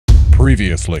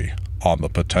Previously on the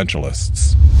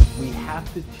Potentialists. We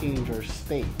have to change our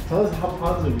state. Tell us how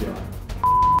positive you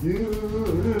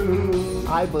are.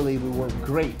 I believe we work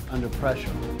great under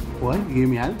pressure. What? You gave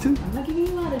me attitude? I'm not giving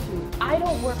you attitude. I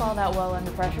don't work all that well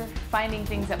under pressure, finding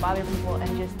things that bother people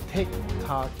and just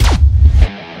TikTok.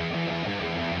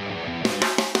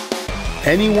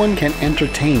 Anyone can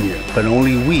entertain you, but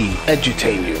only we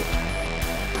edutain you.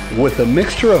 With a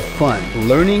mixture of fun,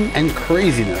 learning, and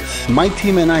craziness, my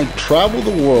team and I travel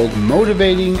the world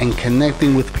motivating and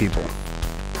connecting with people.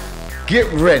 Get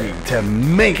ready to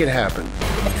make it happen.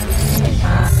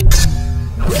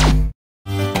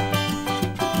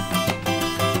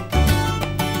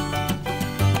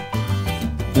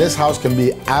 This house can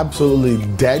be absolutely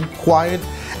dead quiet,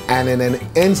 and in an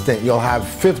instant you'll have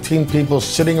 15 people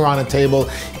sitting around a table,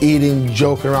 eating,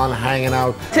 joking around, hanging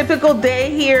out. Typical day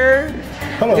here.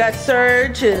 Hello. We got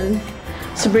Serge and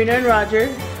Sabrina and Roger.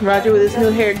 Roger with his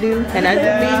new hairdo, and I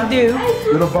didn't mean do.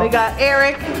 We got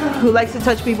Eric, who likes to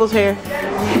touch people's hair.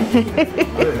 You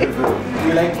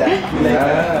like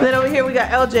that? Then over here we got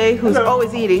LJ, who's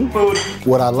always eating.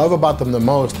 What I love about them the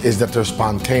most is that they're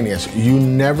spontaneous. You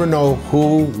never know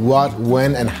who, what,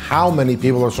 when, and how many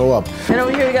people will show up. And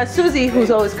over here we got Susie, who's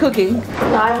always cooking.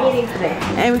 no, I'm eating today.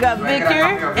 And we got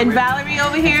Victor and Valerie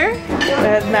over here. We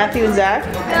have Matthew and Zach.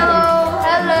 Hello,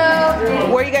 hello.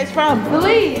 Where are you guys from?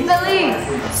 Belize, Belize.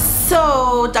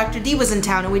 So Dr. D was in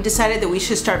town and we decided that we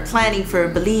should start planning for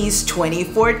Belize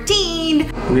 2014.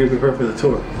 We're gonna prepare for the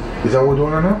tour. Is that what we're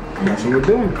doing right now? That's what we're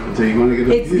doing. So you're gonna get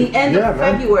a It's the end of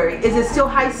February. Is it still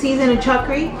high season in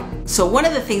Chakri? So one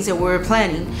of the things that we were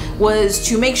planning was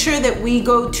to make sure that we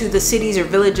go to the cities or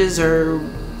villages or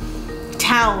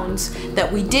towns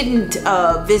that we didn't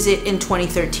visit in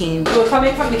 2013. We're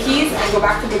coming from the Keys and go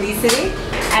back to Belize City,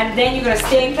 and then you're gonna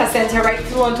stay in Placenta right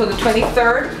through until the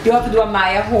 23rd. You have to do a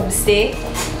Maya homestay.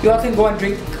 You all can go and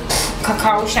drink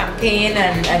cacao, champagne,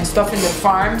 and stuff in the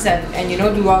farms, and you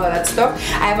know, do all of that stuff.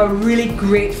 I have a really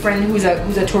great friend who's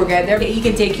a tour guide there. He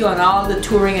can take you on all the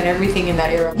touring and everything in that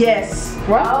area. Yes.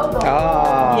 What?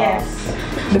 Ah. Yes.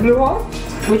 The blue hole?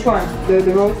 Which one? The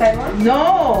roadside one?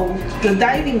 No, the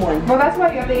diving one. Well, that's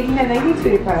why you have the 18 and 19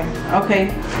 sweetie pie.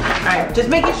 Okay. Alright, just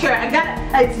making sure.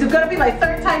 It's gonna be my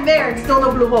third time there and still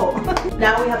no blue hole.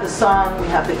 Now we have the song, we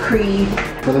have the creed.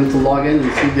 For them to log in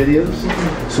and see videos.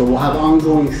 So we'll have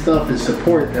ongoing stuff and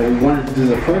support that we wanted to do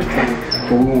the first time,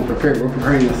 but we won't prepare. We're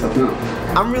preparing that stuff now.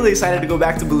 I'm really excited to go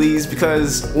back to Belize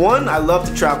because one, I love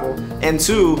to travel, and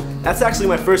two, that's actually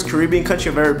my first Caribbean country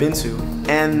I've ever been to.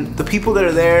 And the people that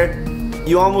are there,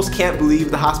 you almost can't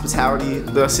believe the hospitality,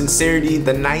 the sincerity,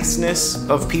 the niceness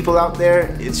of people out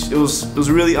there. It was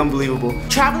really unbelievable.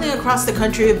 Traveling across the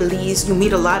country of Belize, you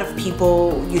meet a lot of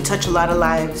people, you touch a lot of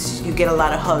lives, you get a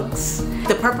lot of hugs.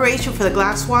 The preparation for the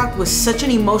glass walk was such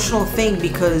an emotional thing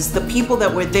because the people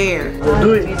that were there.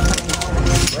 Do it.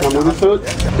 Now move your foot.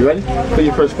 You ready? Put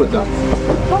your first foot down.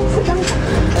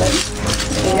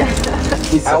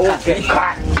 I won't get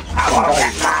caught. I won't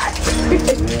get caught.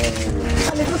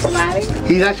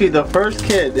 He's actually the first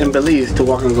kid in Belize to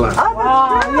walk on glass. Oh,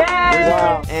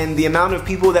 Wow. And the amount of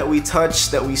people that we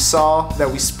touched, that we saw, that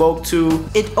we spoke to.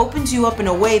 It opens you up in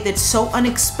a way that's so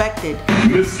unexpected.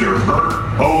 Mr. Bert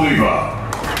Oliva.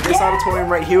 This auditorium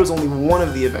right here was only one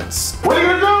of the events. What are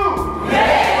you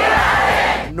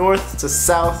gonna do? North to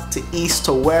south to east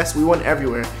to west, we went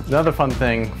everywhere. Another fun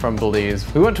thing from Belize,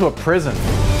 we went to a prison.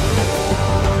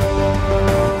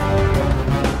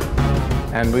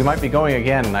 And we might be going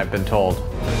again, I've been told.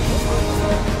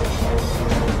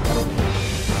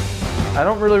 I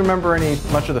don't really remember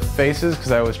much of the faces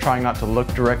because I was trying not to look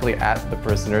directly at the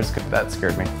prisoners because that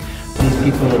scared me. These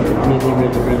people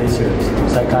are really serious.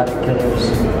 Psychotic killers,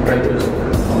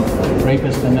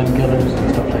 rapists and then killers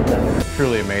and stuff like that.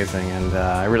 Truly amazing, and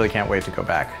I really can't wait to go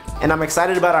back. And I'm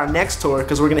excited about our next tour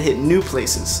because we're gonna hit new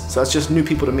places. So that's just new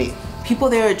people to meet. People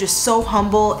there are just so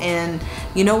humble, and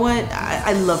you know what?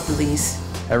 I love Belize.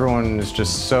 Everyone is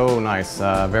just so nice,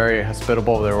 very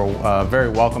hospitable. They were very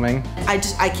welcoming.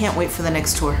 I can't wait for the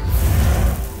next tour.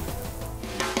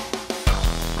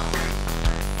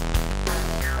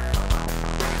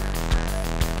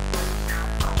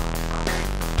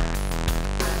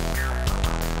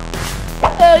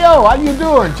 Hey yo, how you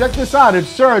doing? Check this out, it's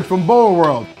Serge from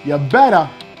BOWAworld. You better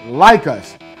like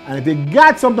us. And if you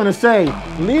got something to say,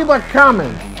 leave a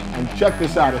comment. And check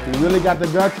this out, if you really got the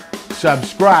guts,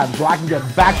 subscribe so I can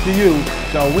get back to you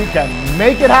so we can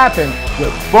make it happen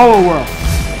with BOWAworld.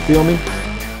 Feel me?